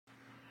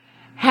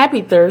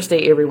Happy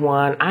Thursday,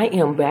 everyone. I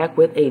am back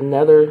with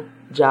another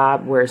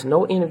job where it's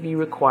no interview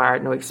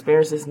required, no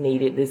experience is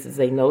needed. This is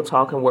a no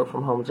talking work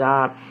from home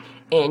job,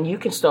 and you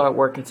can start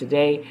working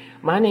today.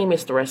 My name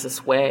is Theresa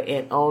Sweat,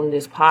 and on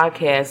this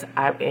podcast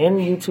and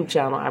YouTube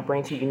channel, I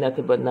bring to you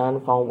nothing but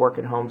non-phone work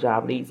at home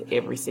job leads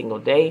every single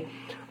day.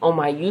 On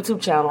my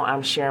YouTube channel,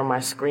 I'm sharing my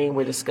screen.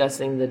 We're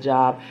discussing the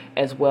job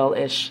as well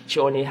as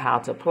showing you how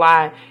to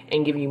apply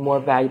and giving you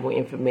more valuable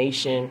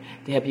information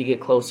to help you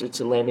get closer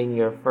to landing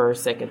your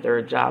first, second,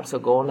 third job. So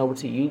go on over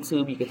to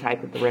YouTube. You can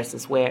type in Theresa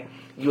Sweat.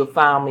 You will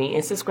find me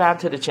and subscribe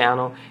to the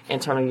channel and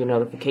turn on your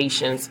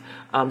notifications.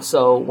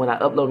 So when I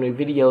upload new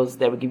videos,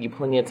 that will give you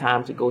plenty of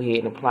time to go ahead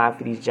and apply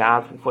for these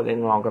jobs before they're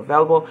no longer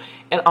available.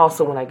 And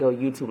also when I go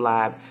YouTube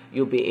live,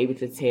 you'll be able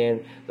to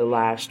attend the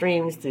live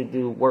streams to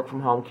do work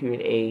from home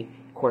Q&A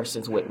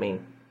questions with me.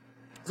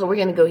 So we're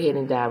going to go ahead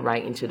and dive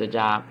right into the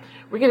job.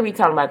 We're going to be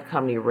talking about the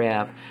company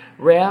Rev.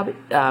 Rev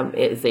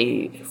is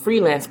a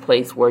freelance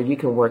place where you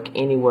can work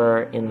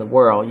anywhere in the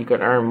world. You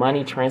can earn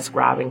money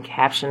transcribing,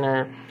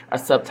 captioning, or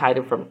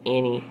subtitle from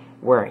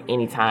anywhere,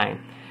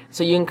 anytime.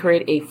 So you can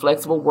create a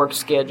flexible work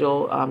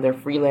schedule. Their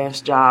freelance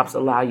jobs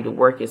allow you to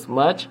work as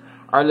much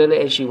or little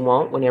as you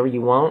want, whenever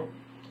you want.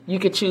 You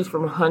can choose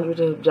from hundreds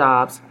of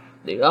jobs.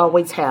 They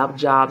always have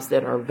jobs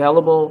that are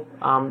available.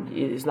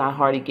 It's not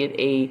hard to get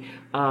a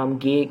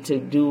gig to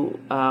do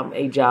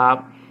a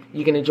job.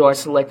 You can enjoy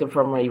selecting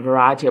from a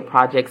variety of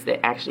projects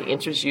that actually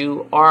interest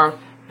you, or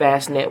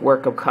vast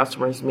network of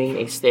customers,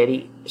 meaning a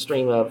steady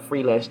stream of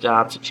freelance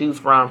jobs to choose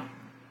from.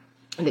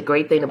 And the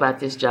great thing about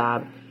this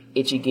job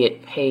is you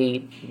get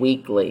paid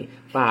weekly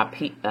by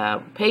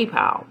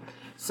PayPal.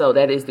 So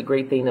that is the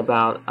great thing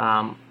about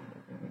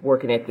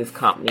working at this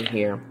company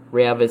here.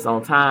 Rev is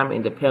on time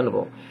and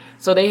dependable.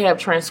 So they have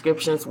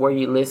transcriptions where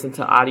you listen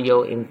to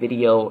audio and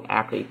video,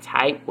 actually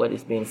type what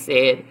is being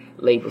said,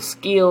 label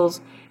skills,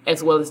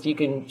 as well as you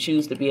can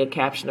choose to be a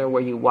captioner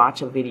where you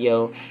watch a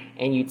video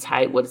and you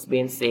type what's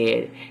being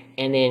said,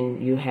 and then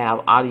you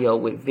have audio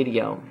with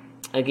video.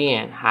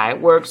 Again, how it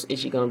works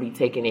is you're going to be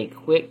taking a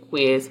quick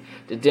quiz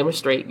to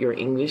demonstrate your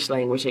English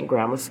language and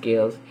grammar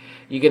skills.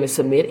 You're going to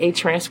submit a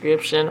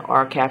transcription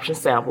or a caption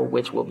sample,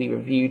 which will be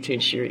reviewed to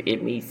ensure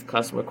it meets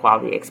customer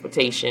quality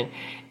expectation.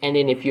 And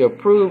then if you're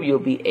approved, you'll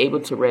be able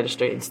to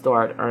register and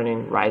start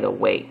earning right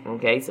away.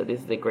 Okay, so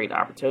this is a great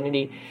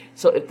opportunity.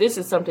 So if this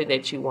is something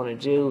that you want to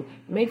do,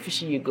 make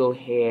sure you go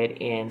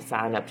ahead and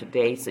sign up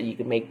today so you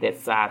can make that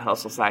side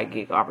hustle, side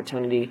gig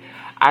opportunity.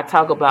 I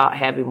talk about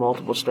having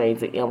multiple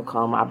streams of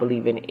income. I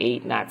believe in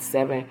 8, not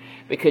 7,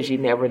 because you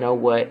never know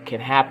what can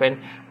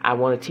happen. I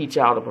want to teach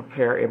y'all to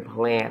prepare and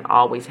plan.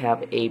 Always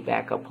have a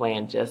backup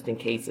plan just in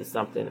case if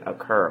something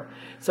occurs.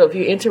 So if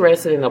you're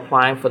interested in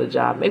applying for the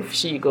job, make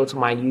sure you go to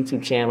my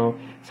YouTube channel,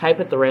 type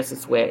in Theresa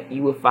Sweat.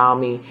 You will find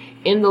me.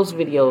 In those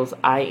videos,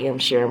 I am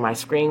sharing my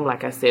screen.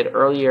 Like I said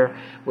earlier,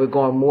 we're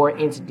going more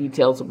into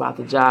details about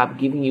the job,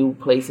 giving you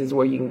places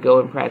where you can go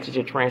and practice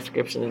your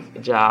transcription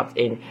jobs,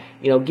 and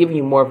giving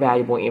you more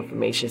valuable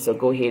information. So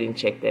go ahead and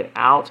check that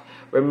out.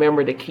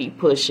 Remember to keep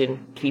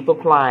pushing, keep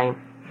applying.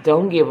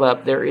 Don't give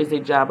up. There is a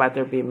job out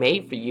there being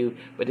made for you,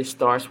 but it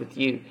starts with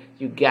you.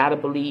 You got to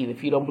believe.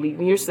 If you don't believe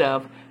in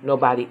yourself,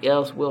 nobody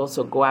else will.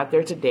 So go out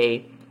there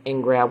today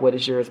and grab what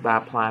is yours by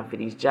applying for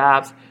these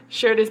jobs.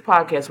 Share this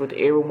podcast with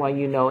everyone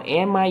you know,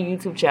 and my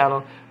YouTube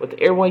channel with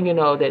everyone you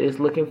know that is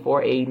looking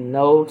for a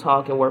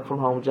no-talking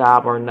work-from-home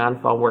job or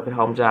non-phone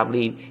work-at-home job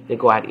lead to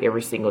go out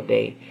every single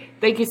day.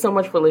 Thank you so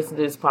much for listening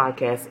to this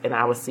podcast, and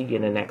I will see you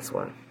in the next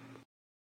one.